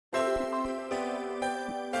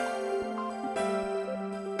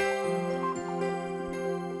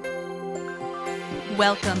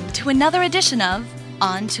Welcome to another edition of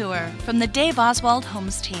On Tour from the Dave Oswald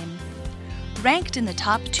Homes team. Ranked in the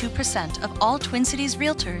top 2% of all Twin Cities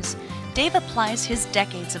realtors, Dave applies his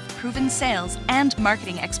decades of proven sales and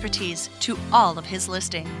marketing expertise to all of his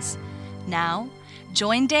listings. Now,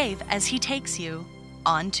 join Dave as he takes you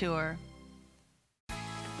on tour.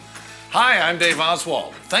 Hi, I'm Dave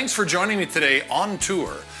Oswald. Thanks for joining me today on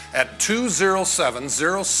tour at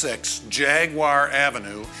 20706 Jaguar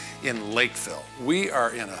Avenue in Lakeville. We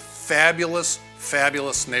are in a fabulous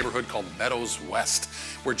neighborhood called Meadows West.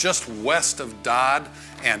 We're just west of Dodd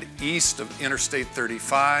and east of Interstate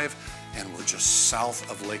 35, and we're just south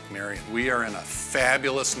of Lake Marion. We are in a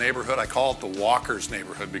fabulous neighborhood. I call it the Walker's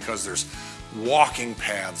neighborhood because there's walking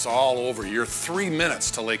paths all over. You're 3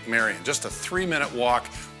 minutes to Lake Marion, just a 3-minute walk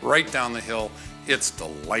right down the hill. It's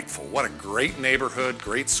delightful. What a great neighborhood,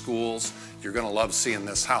 great schools. You're gonna love seeing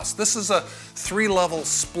this house. This is a 3-level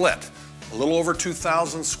split, a little over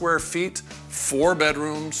 2,000 square feet, 4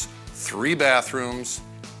 bedrooms, 3 bathrooms.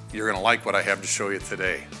 You're gonna like what I have to show you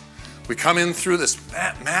today. We come in through this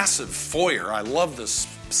massive foyer. I love this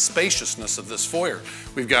spaciousness of this foyer.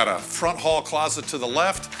 We've got a front hall closet to the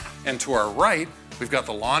left, and to our right, we've got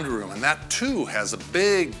the laundry room, and that too has a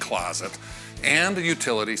big closet and a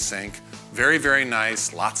utility sink. Very, very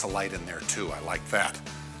nice, lots of light in there too, I like that.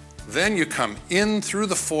 Then you come in through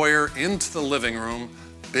the foyer into the living room,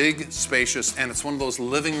 big, spacious, and it's one of those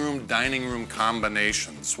living room, dining room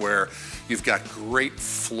combinations where you've got great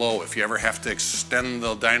flow. If you ever have to extend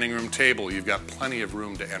the dining room table, you've got plenty of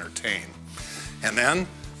room to entertain. And then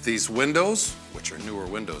these windows, which are newer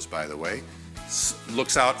windows by the way,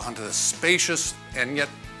 looks out onto the spacious and yet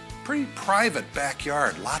pretty private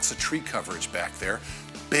backyard. Lots of tree coverage back there.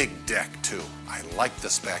 Big deck too. I like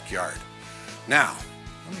this backyard. Now,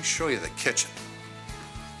 let me show you the kitchen.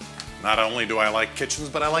 Not only do I like kitchens,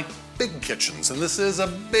 but I like big kitchens, and this is a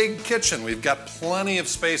big kitchen. We've got plenty of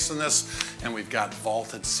space in this, and we've got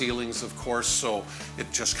vaulted ceilings, of course, so it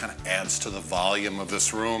just kind of adds to the volume of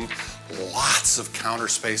this room. Lots of counter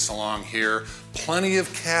space along here, plenty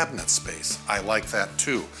of cabinet space. I like that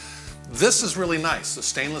too. This is really nice, the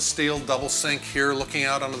stainless steel double sink here looking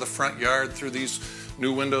out onto the front yard through these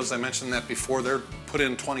new windows. I mentioned that before. They're put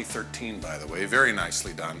in 2013, by the way, very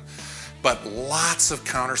nicely done. But lots of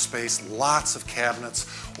counter space, lots of cabinets.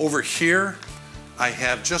 Over here, I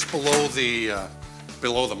have just below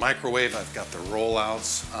the microwave, I've got the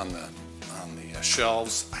rollouts on the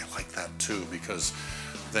shelves. I like that too because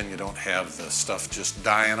then you don't have the stuff just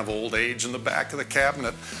dying of old age in the back of the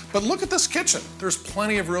cabinet. But look at this kitchen. There's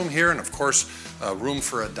plenty of room here, and of course, room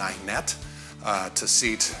for a dinette to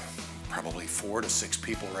seat probably 4 to 6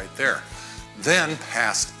 people right there. Then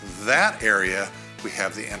past that area, we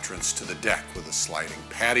have the entrance to the deck with a sliding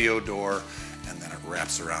patio door, and then it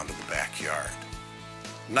wraps around to the backyard.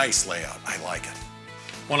 Nice layout, I like it.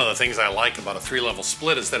 One of the things I like about a 3-level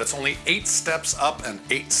split is that it's only 8 steps up and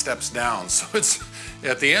 8 steps down. So it's,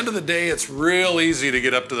 at the end of the day, it's real easy to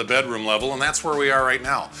get up to the bedroom level, and that's where we are right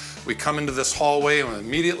now. We come into this hallway, and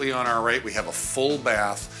immediately on our right, we have a full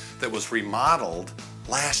bath that was remodeled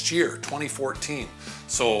last year, 2014.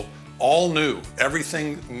 So all new,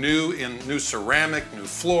 everything new in new ceramic, new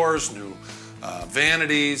floors, new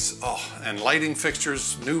vanities, and lighting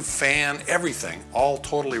fixtures, new fan, everything, all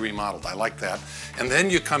totally remodeled. I like that. And then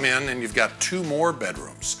you come in and you've got 2 more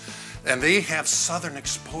bedrooms, and they have southern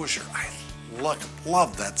exposure. I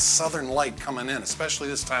love that southern light coming in, especially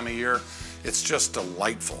this time of year. It's just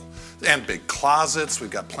delightful. And big closets, we've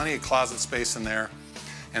got plenty of closet space in there.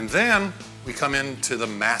 And then we come into the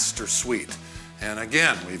master suite. And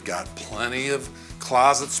again, we've got plenty of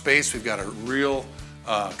closet space. We've got a real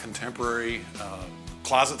contemporary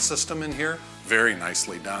closet system in here, very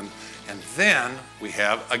nicely done. And then we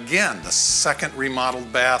have, again, the second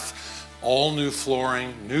remodeled bath, all new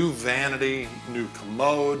flooring, new vanity, new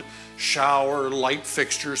commode, shower, light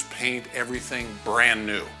fixtures, paint, everything brand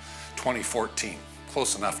new, 2014.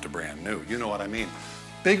 Close enough to brand new, you know what I mean.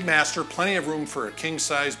 Big master, plenty of room for a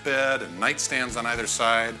king-size bed and nightstands on either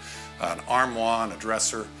side, an armoire and a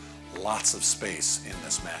dresser, lots of space in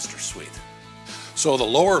this master suite. So the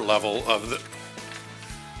lower level of the,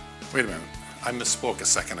 wait a minute, I misspoke a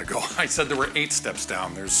second ago. I said there were 8 steps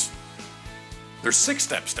down. There's 6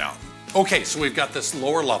 steps down. Okay, so we've got this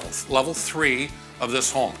lower level, level 3 of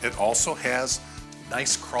this home. It also has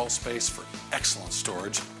nice crawl space for excellent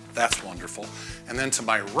storage. That's wonderful. And then to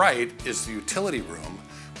my right is the utility room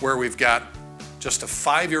where we've got just a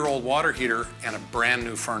 5-year-old water heater and a brand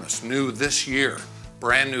new furnace. New this year,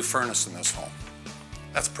 brand new furnace in this home.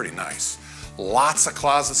 That's pretty nice. Lots of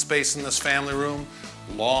closet space in this family room,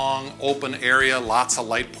 long open area, lots of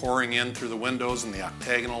light pouring in through the windows and the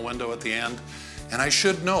octagonal window at the end. And I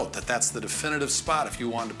should note that that's the definitive spot if you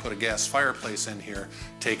wanted to put a gas fireplace in here,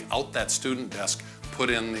 take out that student desk, put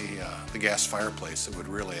in the gas fireplace. It would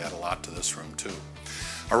really add a lot to this room too.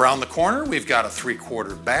 Around the corner, we've got a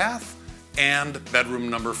 3/4 bath and bedroom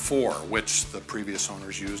number 4, which the previous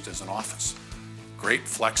owners used as an office. Great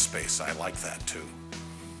flex space, I like that too.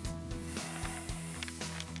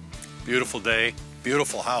 Beautiful day,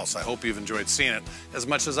 beautiful house. I hope you've enjoyed seeing it as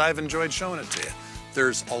much as I've enjoyed showing it to you.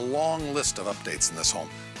 There's a long list of updates in this home.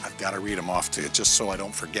 I've got to read them off to you just so I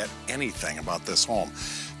don't forget anything about this home.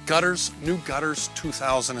 Gutters, new gutters,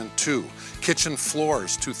 2002. Kitchen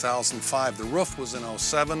floors, 2005. The roof was in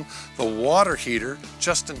 07. The water heater,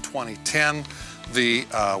 just in 2010. The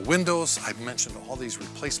windows, I've mentioned all these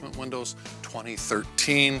replacement windows,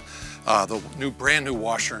 2013. The brand new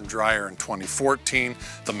washer and dryer in 2014.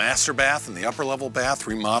 The master bath and the upper level bath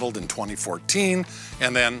remodeled in 2014.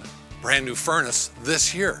 And then brand new furnace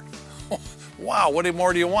this year. Wow, what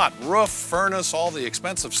more do you want? Roof, furnace, all the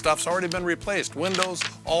expensive stuff's already been replaced. Windows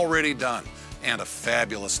already done. And a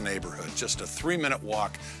fabulous neighborhood. Just a 3-minute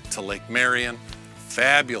walk to Lake Marion.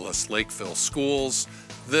 Fabulous Lakeville schools.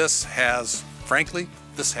 This has, frankly,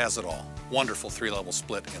 this has it all. Wonderful 3-level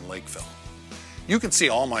split in Lakeville. You can see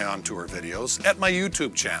all my on-tour videos at my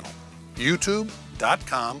YouTube channel,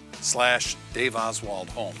 youtube.com/Dave Oswald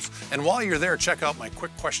Homes. And while you're there, check out my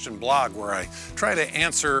quick question blog where I try to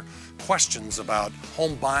answer questions about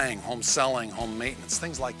home buying, home selling, home maintenance,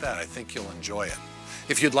 things like that. I think you'll enjoy it.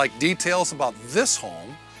 If you'd like details about this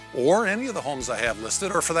home or any of the homes I have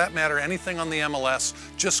listed, or for that matter, anything on the MLS,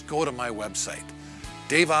 just go to my website,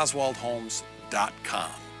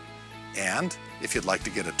 daveoswaldhomes.com. And if you'd like to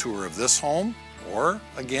get a tour of this home, or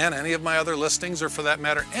again, any of my other listings, or for that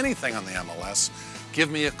matter, anything on the MLS, give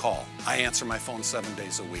me a call. I answer my phone 7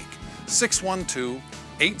 days a week.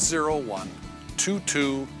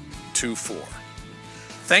 612-801-2224.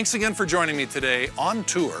 Thanks again for joining me today on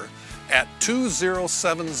tour at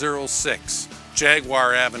 20706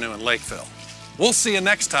 Jaguar Avenue in Lakeville. We'll see you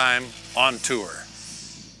next time on tour.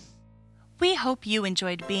 We hope you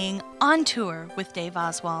enjoyed being on tour with Dave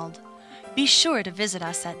Oswald. Be sure to visit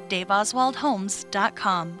us at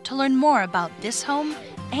daveoswaldhomes.com to learn more about this home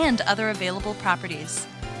and other available properties.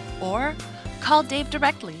 Or call Dave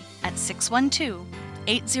directly at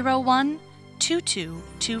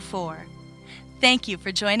 612-801-2224. Thank you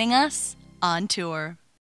for joining us on tour.